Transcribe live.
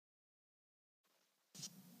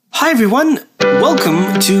Hi everyone,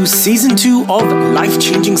 welcome to Season 2 of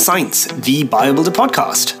Life-Changing Science, the BioBuilder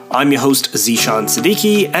podcast. I'm your host Zishan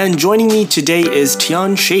Siddiqui, and joining me today is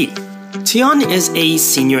Tian Shi. Tian is a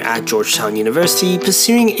senior at Georgetown University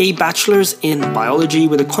pursuing a bachelor's in biology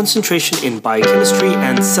with a concentration in biochemistry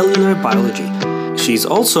and cellular biology. She's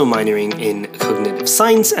also minoring in cognitive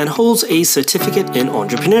science and holds a certificate in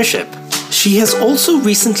entrepreneurship. She has also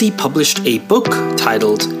recently published a book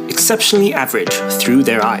titled Exceptionally Average Through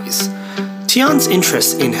Their Eyes. Tian's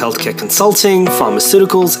interest in healthcare consulting,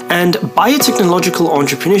 pharmaceuticals, and biotechnological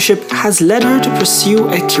entrepreneurship has led her to pursue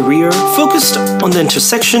a career focused on the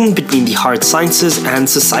intersection between the hard sciences and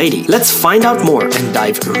society. Let's find out more and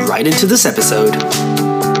dive right into this episode.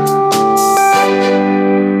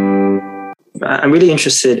 I'm really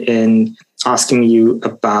interested in asking you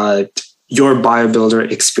about your BioBuilder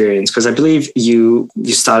experience, because I believe you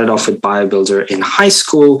started off with BioBuilder in high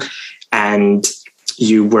school, and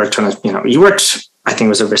you worked on I think it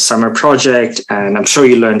was over a summer project, and I'm sure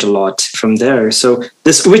you learned a lot from there. So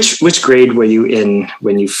which grade were you in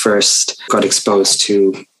when you first got exposed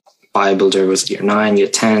to BioBuilder? Was it year 9, year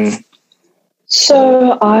 10?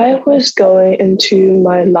 So I was going into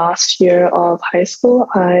my last year of high school.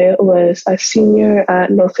 I was a senior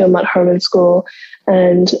at Northfield Mount Hermon School,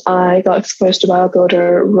 and I got exposed to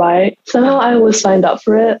BioBuilder right. Somehow I was signed up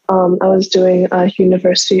for it. I was doing a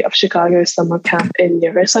University of Chicago summer camp in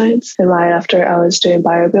neuroscience, and right after I was doing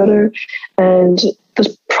BioBuilder. And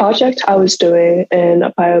the project I was doing in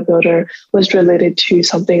BioBuilder was related to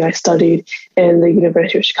something I studied in the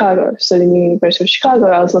University of Chicago. So in the University of Chicago,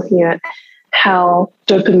 I was looking at how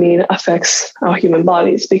dopamine affects our human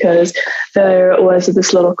bodies, because there was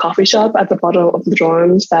this little coffee shop at the bottom of the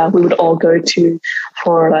dorms that we would all go to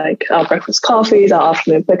for like our breakfast coffees, our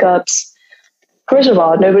afternoon pickups. First of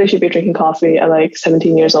all, nobody should be drinking coffee at like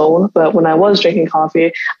 17 years old, but when I was drinking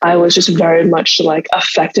coffee, I was just very much like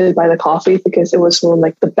affected by the coffee, because it was one of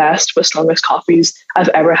like the best but strongest coffees I've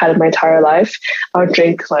ever had in my entire life. I would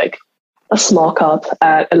drink like a small cup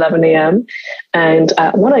at 11 a.m. and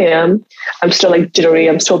at 1 a.m. I'm still like jittery.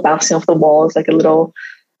 I'm still bouncing off the walls like a little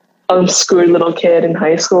unscrewed little kid in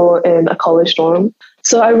high school in a college dorm.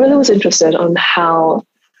 So I really was interested on how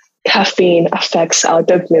caffeine affects our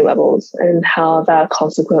dopamine levels and how that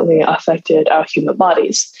consequently affected our human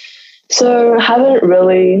bodies. So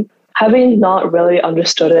having not really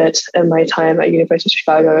understood it in my time at University of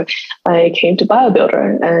Chicago, I came to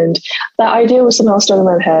BioBuilder, and that idea was somehow stuck in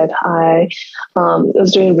my head. I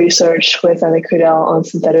was doing research with Anna Crudell on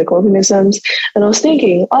synthetic organisms, and I was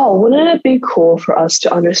thinking, wouldn't it be cool for us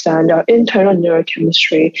to understand our internal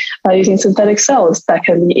neurochemistry by using synthetic cells that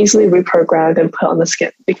can be easily reprogrammed and put on the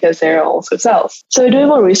skin, because they're also cells. So doing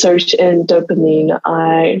more research in dopamine,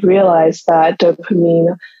 I realized that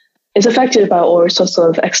dopamine is affected by all sorts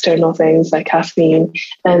of external things like caffeine,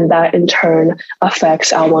 and that in turn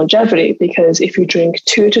affects our longevity, because if you drink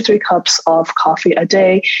 2 to 3 cups of coffee a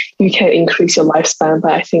day, you can increase your lifespan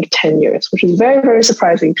by, I think, 10 years, which is very, very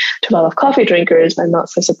surprising to a lot of coffee drinkers and not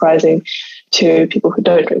so surprising to people who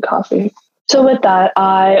don't drink coffee. So with that,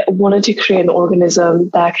 I wanted to create an organism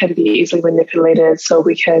that can be easily manipulated so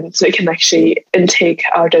it can actually intake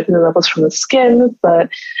our dopamine levels from the skin. But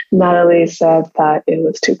Natalie said that it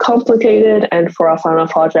was too complicated, and for our final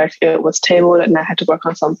project, it was tabled and I had to work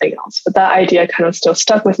on something else. But that idea kind of still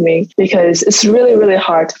stuck with me, because it's really, really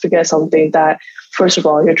hard to forget something that, first of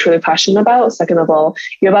all, you're truly passionate about. Second of all,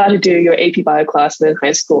 you're about to do your AP bio class in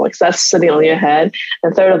high school, because that's sitting on your head.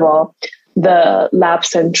 And third of all, the Lab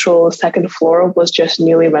Central second floor was just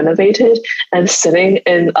newly renovated, and sitting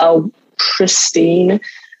in a pristine,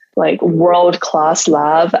 like world-class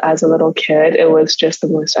lab as a little kid, it was just the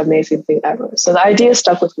most amazing thing ever. So the idea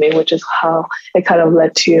stuck with me, which is how it kind of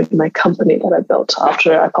led to my company that I built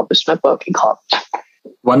after I published my book in college.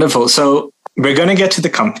 Wonderful. So we're going to get to the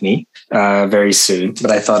company very soon,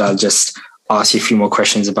 but I thought I'll just ask you a few more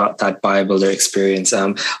questions about that BioBuilder experience.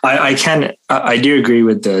 I do agree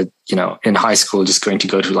with the, in high school, just going to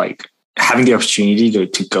go to like having the opportunity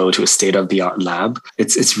to go to a state-of-the-art lab.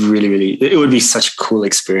 It's really, really, it would be such a cool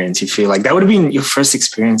experience. You feel like that would have been your first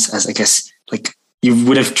experience as, I guess, like you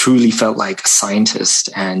would have truly felt like a scientist.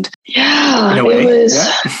 And yeah, in a way, it was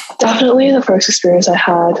definitely the first experience I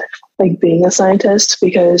had like being a scientist,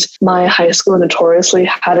 because my high school notoriously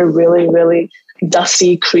had a really, really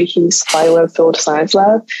dusty, creaky, spider-filled science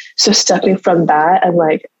lab. So stepping from that and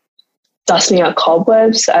like dusting out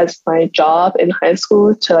cobwebs as my job in high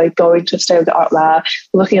school to like going to state-of-the-art lab,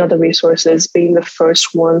 looking at the resources, being the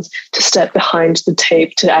first ones to step behind the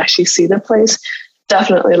tape to actually see the place,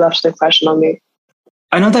 definitely left an impression on me.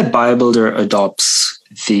 I know that BioBuilder adopts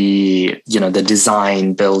the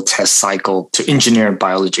design, build, test cycle to engineer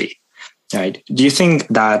biology. Right? Do you think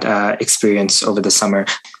that experience over the summer,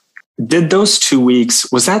 did those 2 weeks,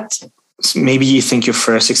 was that maybe you think your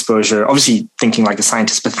first exposure, obviously thinking like a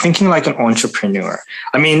scientist, but thinking like an entrepreneur?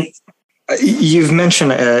 I mean, you've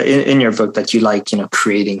mentioned in your book that you like,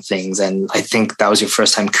 creating things. And I think that was your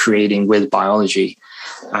first time creating with biology.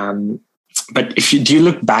 But do you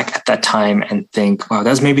look back at that time and think, wow, that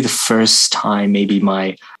was maybe the first time maybe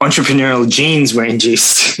my entrepreneurial genes were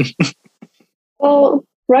induced? Well,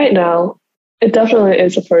 right now, it definitely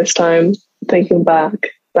is the first time thinking back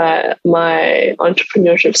that my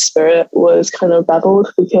entrepreneurship spirit was kind of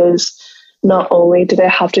rebelled, because not only did I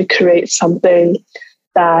have to create something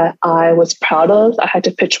that I was proud of, I had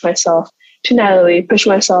to pitch myself to Natalie, pitch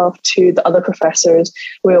myself to the other professors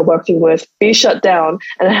we were working with, be shut down,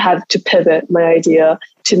 and I had to pivot my idea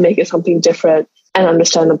to make it something different and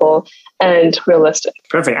understandable and realistic.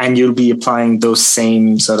 Perfect. And you'll be applying those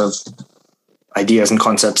same sort of ideas and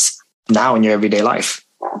concepts now in your everyday life.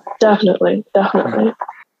 Definitely.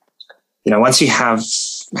 Once you have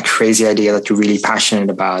a crazy idea that you're really passionate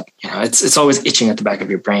about, it's always itching at the back of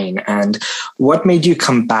your brain. And what made you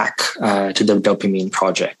come back to the dopamine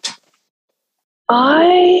project?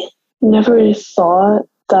 I never really thought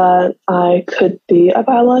that I could be a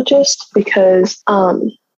biologist, because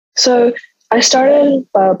so I started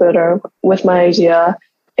BioBuilder with my idea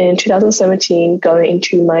in 2017, going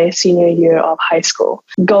into my senior year of high school.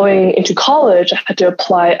 Going into college, I had to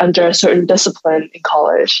apply under a certain discipline in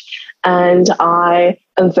college. And I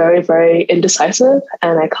am very, very indecisive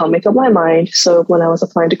and I can't make up my mind. So when I was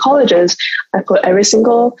applying to colleges, I put every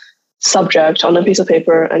single subject on a piece of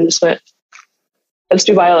paper and just went, let's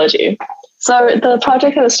do biology. So the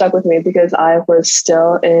project kind of stuck with me because I was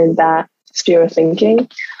still in that sphere of thinking.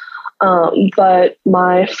 But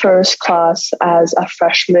my first class as a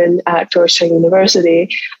freshman at Georgetown University,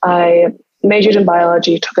 I majored in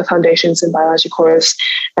biology, took a foundations in biology course,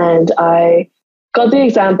 and I got the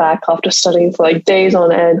exam back after studying for like days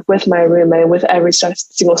on end with my roommate, with every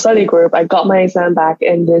single study group. I got my exam back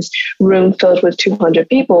in this room filled with 200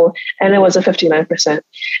 people, and it was a 59%.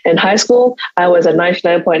 In high school, I was a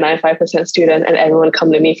 99.95% student, and everyone would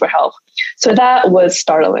come to me for help. So that was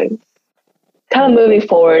startling. Kind of moving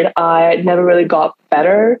forward, I never really got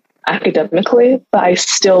better academically, but I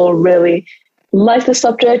still really liked the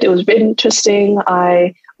subject. It was really interesting.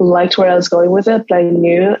 I liked where I was going with it, but I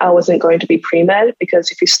knew I wasn't going to be pre-med, because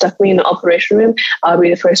if you stuck me in an operation room, I'll be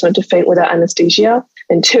the first one to faint without anesthesia.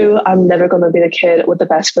 And two, I'm never going to be the kid with the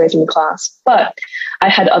best grades in the class. But I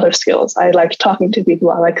had other skills. I like talking to people.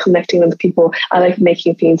 I like connecting with people. I like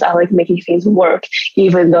making things. I like making things work,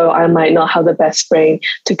 even though I might not have the best brain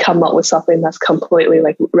to come up with something that's completely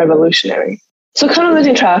like revolutionary. So kind of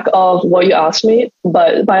losing track of what you asked me,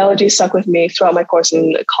 but biology stuck with me throughout my course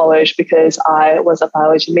in college because I was a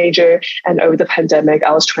biology major, and over the pandemic,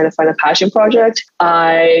 I was trying to find a passion project.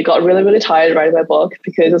 I got really, really tired writing my book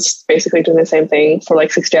because it's basically doing the same thing for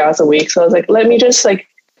like 60 hours a week. So I was like, let me just like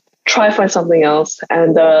try find something else.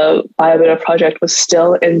 And the BioBuilder project was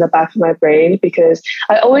still in the back of my brain because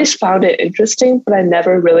I always found it interesting, but I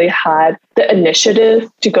never really had the initiative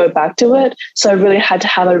to go back to it. So I really had to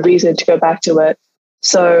have a reason to go back to it.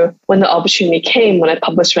 So when the opportunity came, when I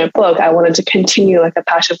published my book, I wanted to continue like a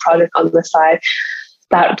passion project on the side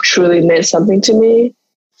that truly meant something to me.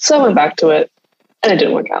 So I went back to it, and it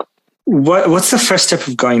didn't work out. What's the first step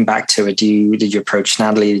of going back to it? Did you approach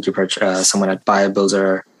Natalie? Did you approach someone at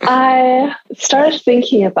BioBuilder? I started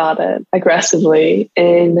thinking about it aggressively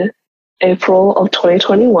in April of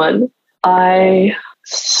 2021. I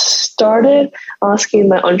started asking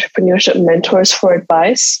my entrepreneurship mentors for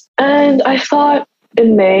advice. And I thought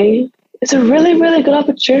in May, it's a really, really good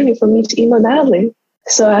opportunity for me to email Natalie.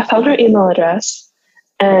 So I found her email address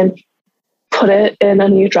and put it in a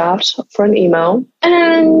new draft for an email. And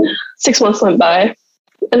then 6 months went by,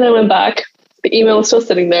 and I went back. The email was still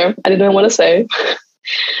sitting there. I didn't know what to say.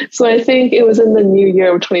 So I think it was in the new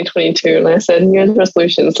year of 2022, and I said, New Year's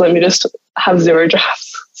resolutions, let me just have 0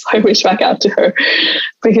 drafts. So I reached back out to her,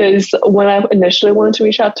 because when I initially wanted to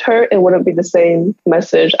reach out to her, it wouldn't be the same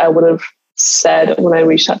message I would have said when I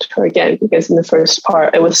reached out to her again, because in the first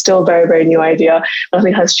part, it was still a very, very new idea.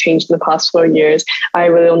 Nothing has changed in the past 4 years. I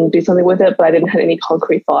really want to do something with it, but I didn't have any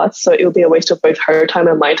concrete thoughts. So it would be a waste of both her time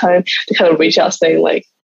and my time to kind of reach out saying like,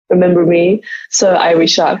 remember me. So I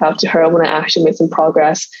reached out to her when I actually made some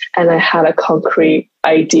progress and I had a concrete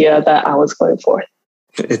idea that I was going for.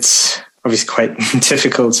 It's obviously quite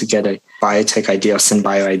difficult to get a biotech idea or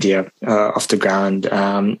synbio idea off the ground.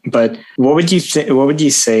 But what would you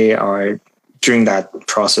say are, during that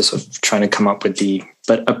process of trying to come up with the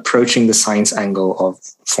but approaching the science angle of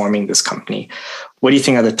forming this company. What do you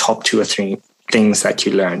think are the top 2 or 3 things that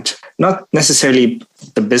you learned? Not necessarily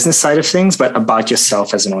the business side of things, but about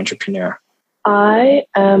yourself as an entrepreneur. I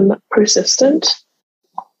am persistent.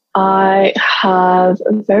 I have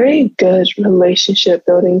very good relationship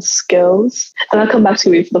building skills. And I'll come back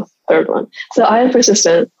to you for the third one. So I am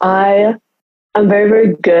persistent. I'm very,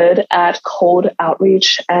 very good at cold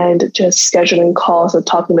outreach and just scheduling calls and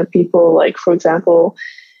talking to people. Like, for example,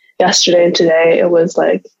 yesterday and today, it was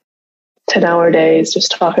like 10-hour days,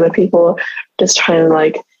 just talking to people, just trying to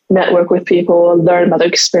like network with people, learn about their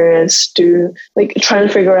experience, trying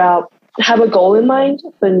to figure out, have a goal in mind,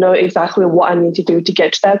 but know exactly what I need to do to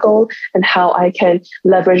get to that goal and how I can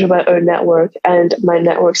leverage my own network and my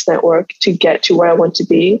network's network to get to where I want to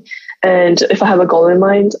be. And if I have a goal in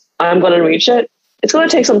mind, I'm going to reach it. It's going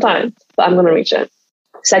to take some time, but I'm going to reach it.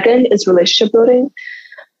 Second is relationship building.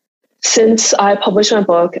 Since I published my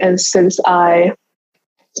book and since I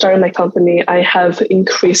started my company, I have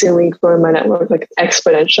increasingly grown my network like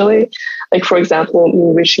exponentially. Like, for example,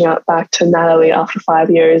 me reaching out back to Natalie after 5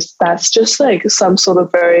 years, that's just like some sort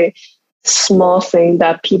of very small thing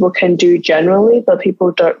that people can do generally, but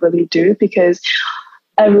people don't really do because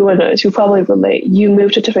everyone knows, you probably relate. You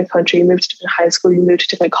moved to a different country, you moved to a different high school, you moved to a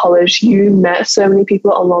different college, you met so many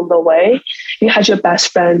people along the way. You had your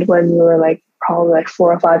best friend when you were like probably like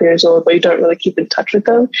 4 or 5 years old, but you don't really keep in touch with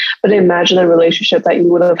them. But imagine a relationship that you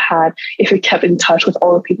would have had if you kept in touch with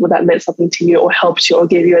all the people that meant something to you or helped you or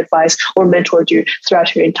gave you advice or mentored you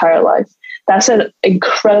throughout your entire life. That's an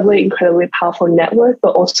incredibly, incredibly powerful network,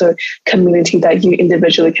 but also community that you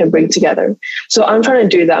individually can bring together. So I'm trying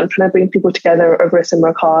to do that. I'm trying to bring people together over a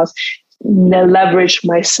similar cause, leverage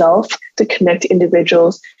myself to connect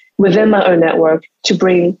individuals within my own network to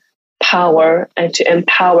bring power and to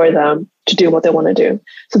empower them to do what they want to do.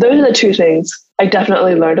 So those are the 2 things I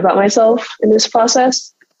definitely learned about myself in this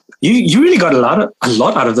process. You really got a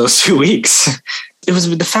lot out of those 2 weeks. It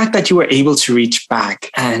was the fact that you were able to reach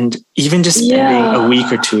back and even just spending a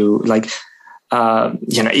week or 2, like,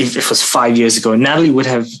 if it was 5 years ago, Natalie would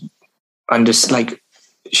have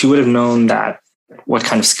she would have known that what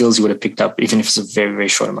kind of skills you would have picked up, even if it's a very, very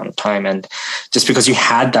short amount of time. And just because you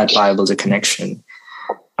had that Bible as a connection,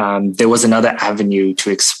 there was another avenue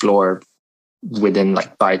to explore within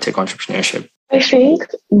like biotech entrepreneurship. I think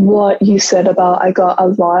what you said about I got a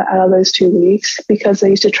lot out of those 2 weeks because I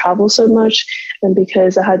used to travel so much and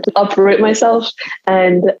because I had to uproot myself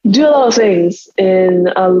and do a lot of things in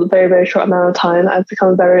a very, very short amount of time. I've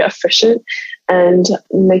become very efficient and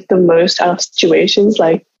make the most out of situations.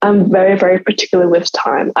 Like, I'm very, very particular with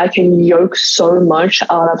time. I can yoke so much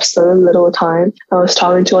out of so little time. I was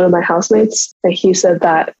talking to one of my housemates and he said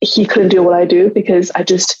that he couldn't do what I do because I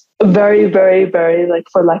just very, very, very, like,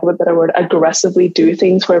 for lack of a better word, aggressively do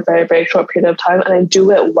things for a very, very short period of time. And I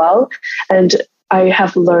do it well. And I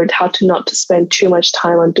have learned how to not to spend too much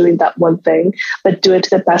time on doing that one thing, but do it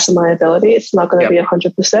to the best of my ability. It's not going to be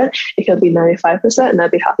 100%. It can be 95% and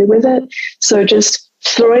I'd be happy with it. So just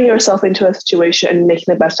throwing yourself into a situation and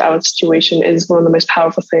making the best out of the situation is one of the most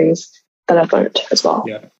powerful things that I've learned as well.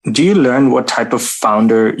 Yeah. Do you learn what type of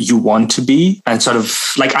founder you want to be and sort of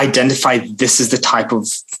like identify this is the type of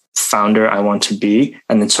founder I want to be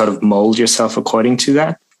and then sort of mold yourself according to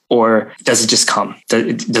that? Or does it just come?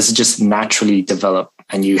 Does it just naturally develop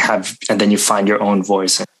and then you find your own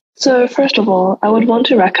voice? So first of all, I would want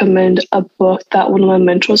to recommend a book that one of my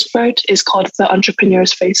mentors wrote. It's called The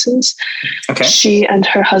Entrepreneur's Faces. Okay. She and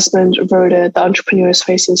her husband wrote it, The Entrepreneur's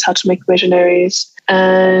Faces, How to Make Visionaries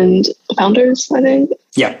and Founders, I think.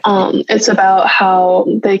 Yeah. It's about how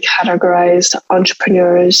they categorized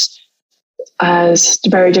entrepreneurs as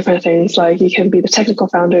very different things. Like, you can be the technical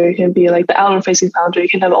founder, you can be like the outward-facing founder, you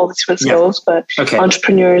can have all these different skills, but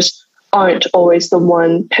entrepreneurs aren't always the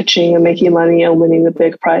one pitching and making money and winning the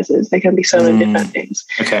big prizes. They can be so many different things.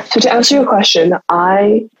 Okay. So to answer your question,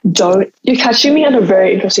 you're catching me at a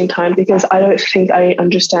very interesting time because I don't think I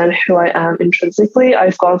understand who I am intrinsically.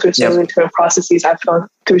 I've gone through so many different processes. I've gone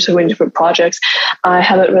through so many different projects. I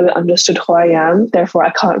haven't really understood who I am. Therefore,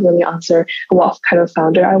 I can't really answer what kind of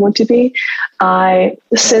founder I want to be.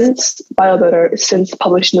 Since BioBuilder, since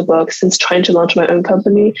publishing the book, since trying to launch my own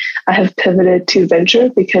company, I have pivoted to venture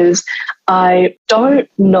because I don't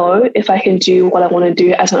know if I can do what I want to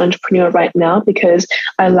do as an entrepreneur right now because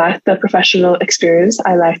I lack the professional experience,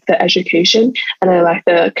 I lack the education, and I lack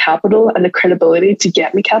the capital and the credibility to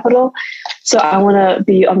get me capital. So I want to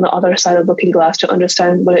be on the other side of looking glass to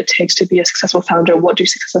understand what it takes to be a successful founder. What do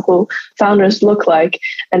successful founders look like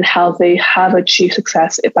and how they have achieved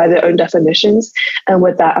success by their own definitions. And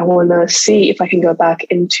with that, I want to see if I can go back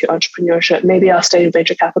into entrepreneurship. Maybe I'll stay in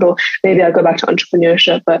venture capital. Maybe I'll go back to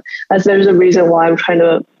entrepreneurship. But as there's a reason why I'm trying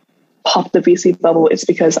to pop the VC bubble, it's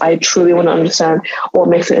because I truly want to understand what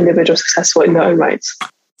makes an individual successful in their own rights.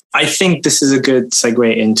 I think this is a good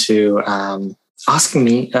segue into asking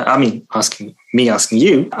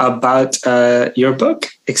you about your book,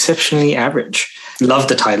 Exceptionally Average. Love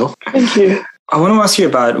the title. Thank you. I want to ask you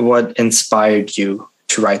about what inspired you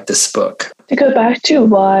to write this book. To go back to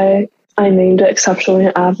why I named it Exceptionally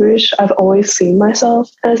Average, I've always seen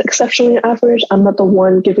myself as exceptionally average. I'm not the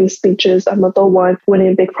one giving speeches. I'm not the one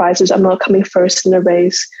winning big prizes. I'm not coming first in the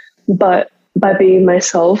race. But by being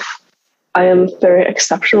myself, I am very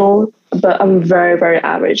exceptional, but I'm very, very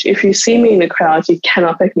average. If you see me in the crowd, you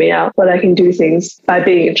cannot pick me out, but I can do things by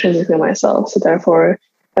being intrinsically myself. So therefore,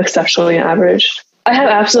 exceptionally average. I have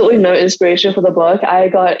absolutely no inspiration for the book. I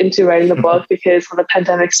got into writing the book because when the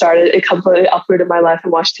pandemic started, it completely uprooted my life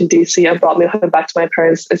in Washington, D.C. and brought me home back to my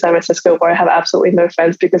parents in San Francisco, where I have absolutely no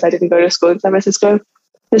friends because I didn't go to school in San Francisco.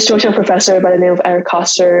 This Georgetown professor by the name of Eric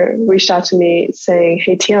Koster reached out to me saying,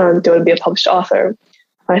 "Hey, Tian, do you want to be a published author?"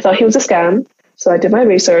 I thought he was a scam, so I did my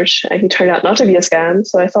research, and he turned out not to be a scam,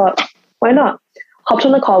 so I thought, why not? Hopped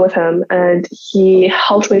on a call with him, and he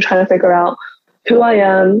helped me try to figure out who I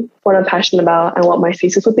am, what I'm passionate about, and what my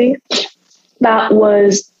thesis would be. That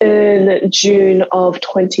was in June of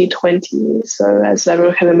 2020, so as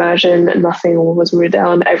everyone can imagine, nothing was written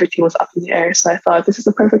down, everything was up in the air, so I thought this is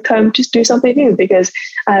the perfect time to do something new because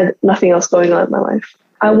I had nothing else going on in my life.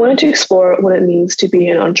 I wanted to explore what it means to be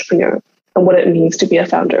an entrepreneur and what it means to be a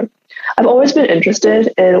founder. I've always been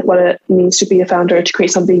interested in what it means to be a founder, to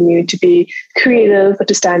create something new, to be creative,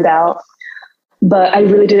 to stand out. But I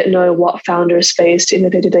really didn't know what founders faced in their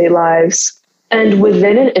day-to-day lives. And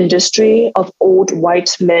within an industry of old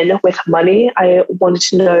white men with money, I wanted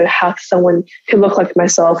to know how someone can look like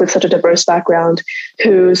myself with such a diverse background,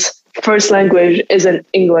 whose first language isn't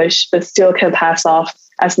English, but still can pass off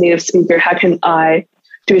as a native speaker. How can I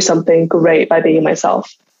do something great by being myself?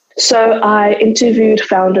 So I interviewed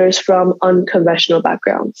founders from unconventional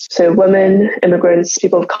backgrounds. So women, immigrants,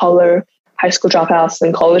 people of color, high school dropouts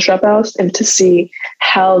and college dropouts, and to see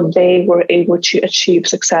how they were able to achieve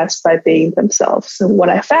success by being themselves. And what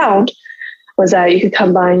I found was that you could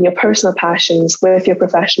combine your personal passions with your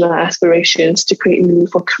professional aspirations to create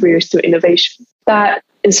meaningful careers through innovation. That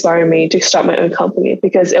inspired me to start my own company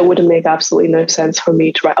because it would make absolutely no sense for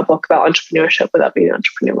me to write a book about entrepreneurship without being an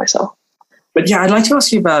entrepreneur myself. But yeah, I'd like to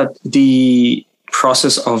ask you about the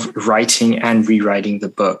process of writing and rewriting the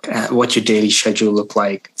book. What your daily schedule looked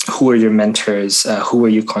like? Who are your mentors? Who were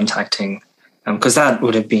you contacting? Because that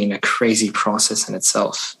would have been a crazy process in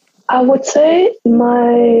itself. I would say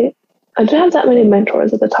I didn't have that many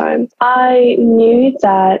mentors at the time. I knew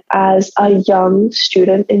that as a young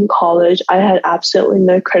student in college, I had absolutely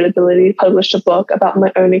no credibility to publish a book about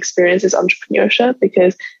my own experiences in entrepreneurship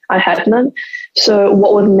because I had none. So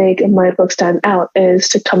what would make my book stand out is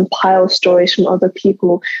to compile stories from other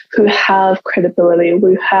people who have credibility,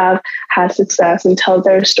 who have had success, and tell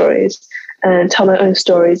their stories and tell my own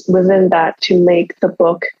stories within that to make the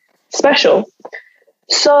book special.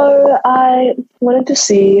 So I wanted to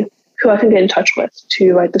see who I can get in touch with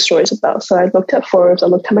to write the stories about. So I looked at Forbes, I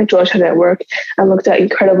looked at my Georgetown network, I looked at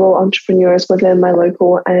incredible entrepreneurs within my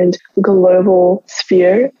local and global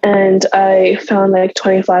sphere. And I found like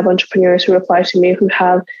 25 entrepreneurs who replied to me who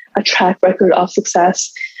have a track record of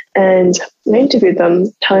success. And I interviewed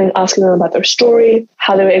them, asking them about their story,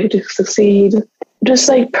 how they were able to succeed, just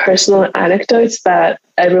like personal anecdotes that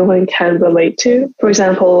everyone can relate to. For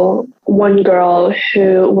example, one girl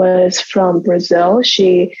who was from Brazil,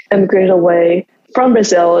 she immigrated away from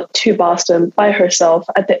Brazil to Boston by herself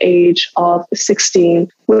at the age of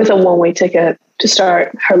 16 with a one-way ticket to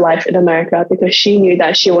start her life in America because she knew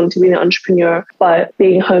that she wanted to be an entrepreneur, but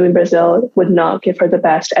being home in Brazil would not give her the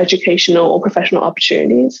best educational or professional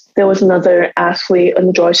opportunities. There was another athlete on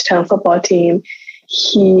the Georgetown football team.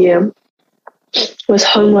 He was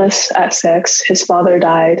homeless at 6. His father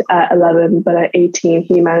died at 11, but at 18,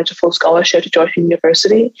 he managed a full scholarship to Georgetown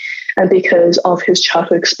University. And because of his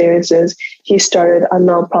childhood experiences, he started a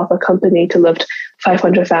nonprofit company to lift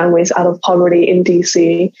 500 families out of poverty in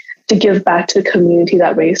DC to give back to the community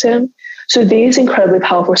that raised him. So these incredibly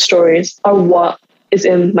powerful stories are what is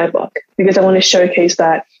in my book, because I want to showcase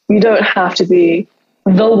that you don't have to be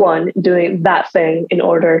the one doing that thing in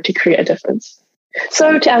order to create a difference.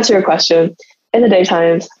 So to answer your question, in the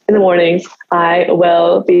daytimes, in the mornings, I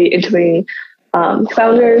will be interviewing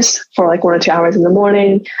founders for like 1 or 2 hours in the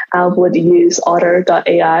morning. I would use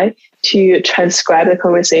Otter.ai to transcribe the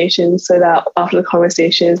conversations so that after the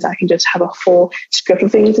conversations, I can just have a full script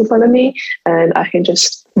of things in front of me and I can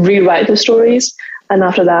just rewrite the stories. And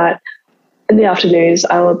after that, in the afternoons,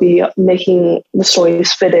 I will be making the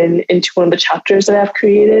stories fit into one of the chapters that I've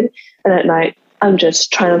created. And at night, I'm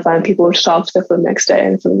just trying to find people to talk to for the next day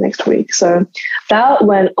and for the next week. So that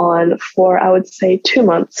went on for, I would say, 2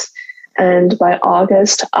 months. And by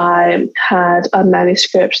August, I had a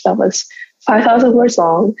manuscript that was 5,000 words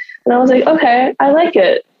long. And I was like, okay, I like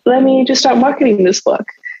it. Let me just start marketing this book.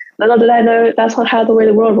 Little did I know that's not how the way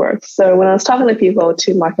the world works. So when I was talking to people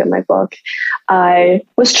to market my book, I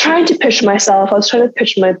was trying to pitch myself. I was trying to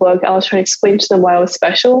pitch my book. I was trying to explain to them why I was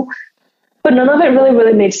special. But none of it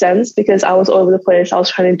really made sense because I was all over the place. I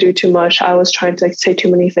was trying to do too much. I was trying to say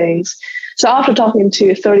too many things. So after talking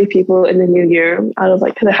to 30 people in the new year, out of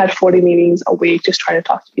because I had 40 meetings a week just trying to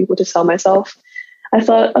talk to people to sell myself, I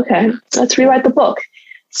thought, okay, let's rewrite the book.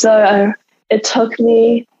 So it took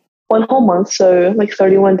me 1 whole month, so like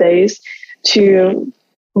 31 days, to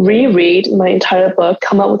reread my entire book,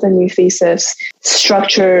 come up with a new thesis,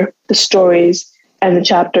 structure the stories and the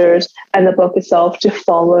chapters and the book itself to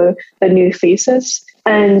follow the new thesis.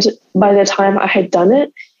 And by the time I had done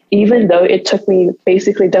it, even though it took me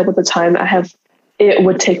basically double the time it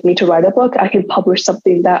would take me to write a book, I could publish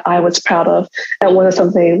something that I was proud of and wasn't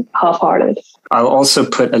something half-hearted. I'll also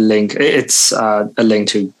put a link. It's a link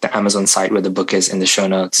to the Amazon site where the book is in the show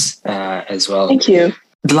notes as well. Thank you.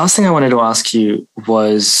 The last thing I wanted to ask you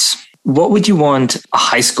was, what would you want a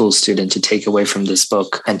high school student to take away from this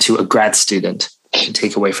book and to a grad student to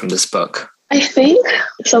take away from this book? I think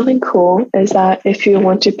something cool is that if you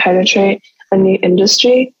want to penetrate a new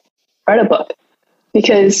industry, write a book.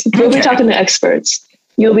 Because you'll be talking to experts.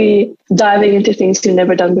 You'll be diving into things you've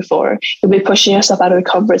never done before. You'll be pushing yourself out of your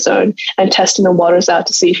comfort zone and testing the waters out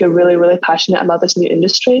to see if you're really passionate about this new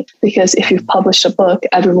industry. Because if you've published a book,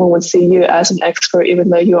 everyone would see you as an expert, even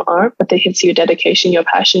though you aren't, but they can see your dedication, your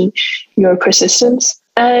passion, your persistence.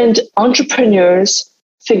 And entrepreneurs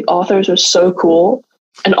think authors are so cool.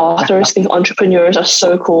 And authors think entrepreneurs are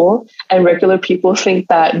so cool. And regular people think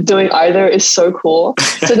that doing either is so cool.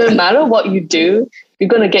 So no matter what you do, you're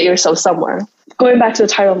going to get yourself somewhere. Going back to the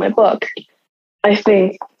title of my book, I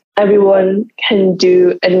think everyone can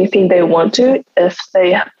do anything they want to if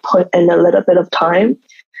they put in a little bit of time.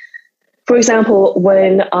 For example,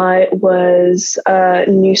 when I was a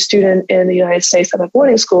new student in the United States at a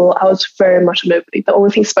boarding school, I was very much a nobody. The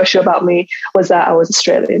only thing special about me was that I was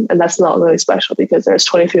Australian, and that's not really special because there's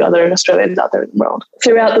 23 other Australians out there in the world.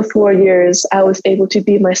 Throughout the 4 years, I was able to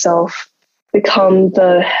be myself, become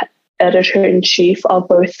the editor-in-chief of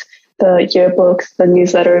both the yearbook, the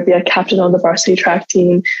newsletter, be a captain on the varsity track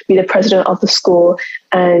team, be the president of the school,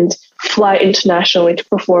 and fly internationally to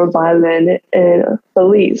perform violin in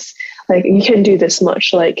Belize. Like, you can do this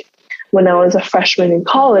much. Like, when I was a freshman in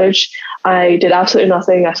college, I did absolutely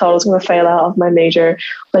nothing. I thought I was going to fail out of my major.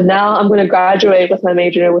 But now I'm going to graduate with my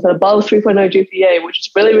major with an above 3.0 GPA, which is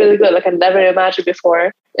really good. Like, I never imagined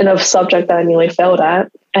before, in a subject that I nearly failed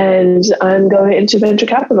at. And I'm going into venture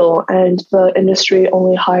capital, and the industry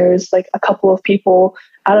only hires like a couple of people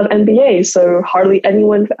out of MBA, so hardly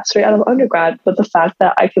anyone straight out of undergrad. But the fact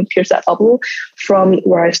that I can pierce that bubble from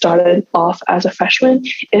where I started off as a freshman,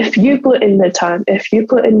 if you put in the time, if you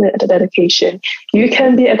put in the dedication, you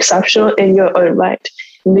can be exceptional in your own right.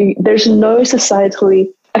 There's no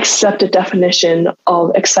societally accepted definition of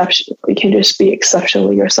exceptional. You can just be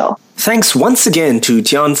exceptionally yourself. Thanks once again to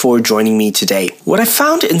Tian for joining me today. What I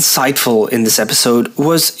found insightful in this episode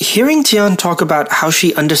was hearing Tian talk about how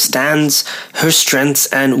she understands her strengths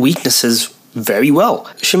and weaknesses very well.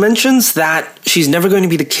 She mentions that she's never going to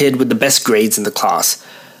be the kid with the best grades in the class,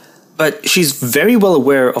 but she's very well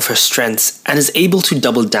aware of her strengths and is able to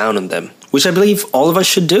double down on them, which I believe all of us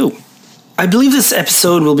should do. I believe this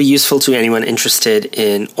episode will be useful to anyone interested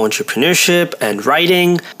in entrepreneurship and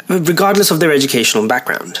writing, regardless of their educational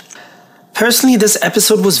background. Personally, this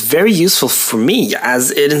episode was very useful for me as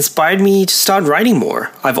it inspired me to start writing more.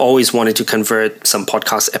 I've always wanted to convert some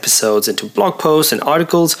podcast episodes into blog posts and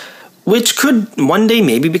articles, which could one day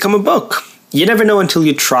maybe become a book. You never know until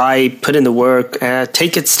you try, put in the work,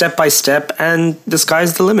 take it step by step, and the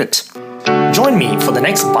sky's the limit. Join me for the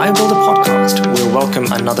next BioBuilder podcast. We'll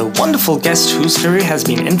welcome another wonderful guest whose career has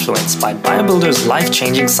been influenced by BioBuilder's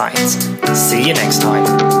life-changing science. See you next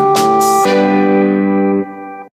time.